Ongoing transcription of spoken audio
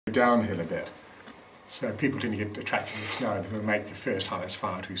downhill a bit. So people tend to get attracted to the snow, they'll make the first highlights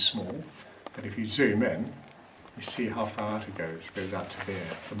far too small. But if you zoom in, you see how far out it goes out to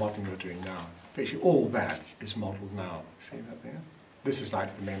there, the modelling you're doing now. Basically all that is modelled now. See that there? This is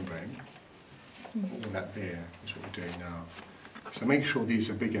like the membrane. All that there is what we're doing now. So make sure these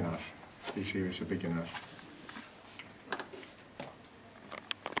are big enough. These areas are big enough.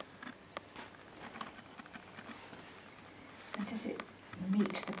 And does it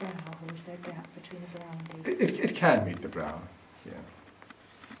meet the brow, or is there a gap between the brow and the... It can meet the brow, yeah.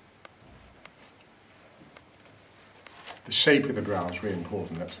 The shape of the brow is really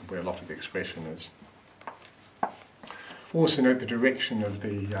important. That's where a lot of the expression is. Also note the direction of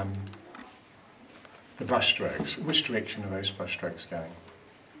the brush strokes. Which direction are those brush strokes going?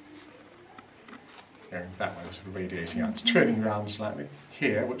 Going that way, sort of radiating out, turning around slightly.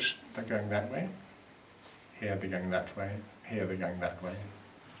 Here, which they're going that way. Here they're going that way. Here they're going that way.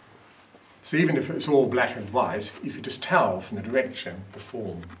 So even if it's all black and white, you could just tell from the direction, the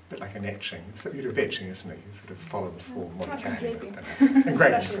form, a bit like an etching. It's a bit of etching, isn't it? You sort of follow the form, what you can.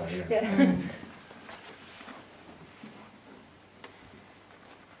 Engraving, sorry, yeah.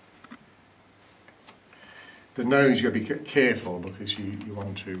 The nose, you've got to be careful because you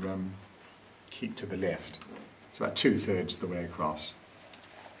want to keep to the left. It's about 2/3 of the way across.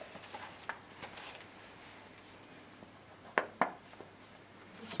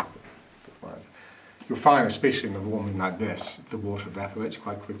 You'll find, especially in a warming like this, the water evaporates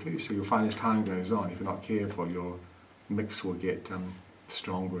quite quickly, so you'll find as time goes on, if you're not careful, your mix will get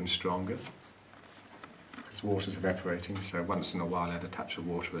stronger and stronger. Because water's evaporating, so once in a while add a touch of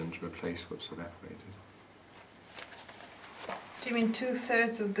water in to replace what's evaporated. Do you mean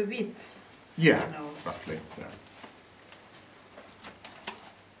 2/3 of the width? Yeah, roughly, yeah.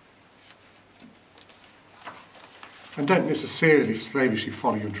 And don't necessarily slavishly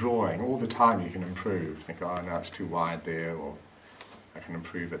follow your drawing. All the time you can improve. Think, oh no, it's too wide there, or I can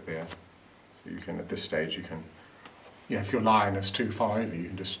improve it there. So you can, at this stage, you can, yeah, if your line is too far over, you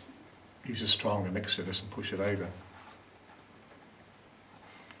can just use a stronger mixer just and push it over.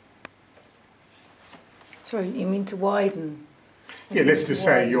 Sorry, you mean to widen? Yeah, let's just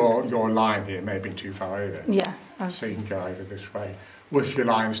say your line here may have been too far over. Yeah. Okay. So you can go over this way. Or if your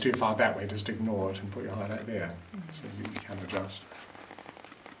line is too far that way, just ignore it and put your highlight there. So you can adjust.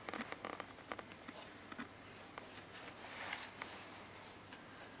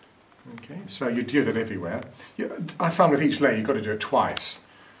 Okay, so you do that everywhere. I found with each layer you've got to do it twice.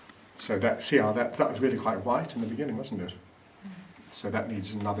 So that, see how that was really quite white in the beginning, wasn't it? So that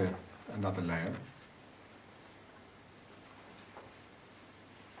needs another layer.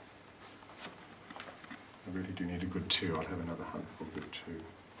 I really do need a good 2. I'll have another hunt for a good 2.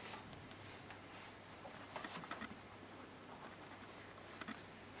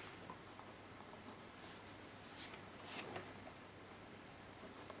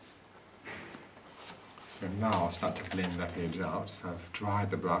 So now I'll start to blend that edge out. So I've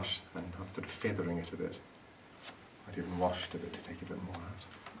dried the brush and I'm sort of feathering it a bit. I'd even washed a bit to take a bit more out.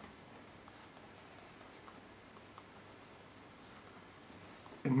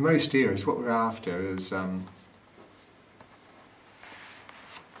 In most areas, what we're after is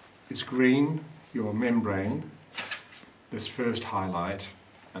green, your membrane, this first highlight,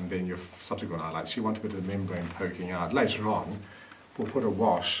 and then your subsequent highlights. You want a bit of the membrane poking out. Later on, we'll put a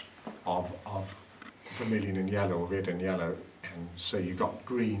wash of vermilion and yellow, or red and yellow, and so you've got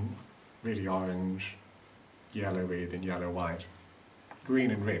green, really orange, yellow red, and yellow white. Green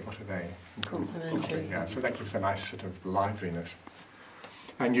and red, what are they? Complementary. Yeah, so that gives a nice sort of liveliness.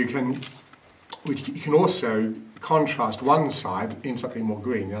 And you can also contrast one side, ends up being more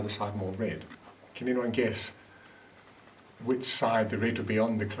green, the other side more red. Can anyone guess which side the red would be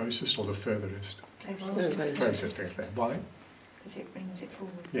on, the closest or the furthest? Closest. Why? Because it brings it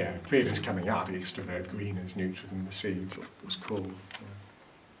forward. Yeah, red is coming out, the extrovert, green is neutral and the seeds. It was cool. Yeah.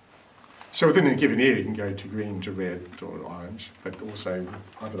 So within a given area you can go to green to red or orange, but also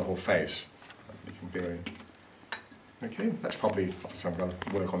over the whole face you can vary. Okay, that's probably, obviously I'm going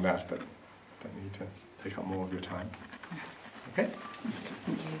to work on that, but don't need to take up more of your time. Okay?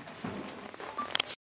 Thank you.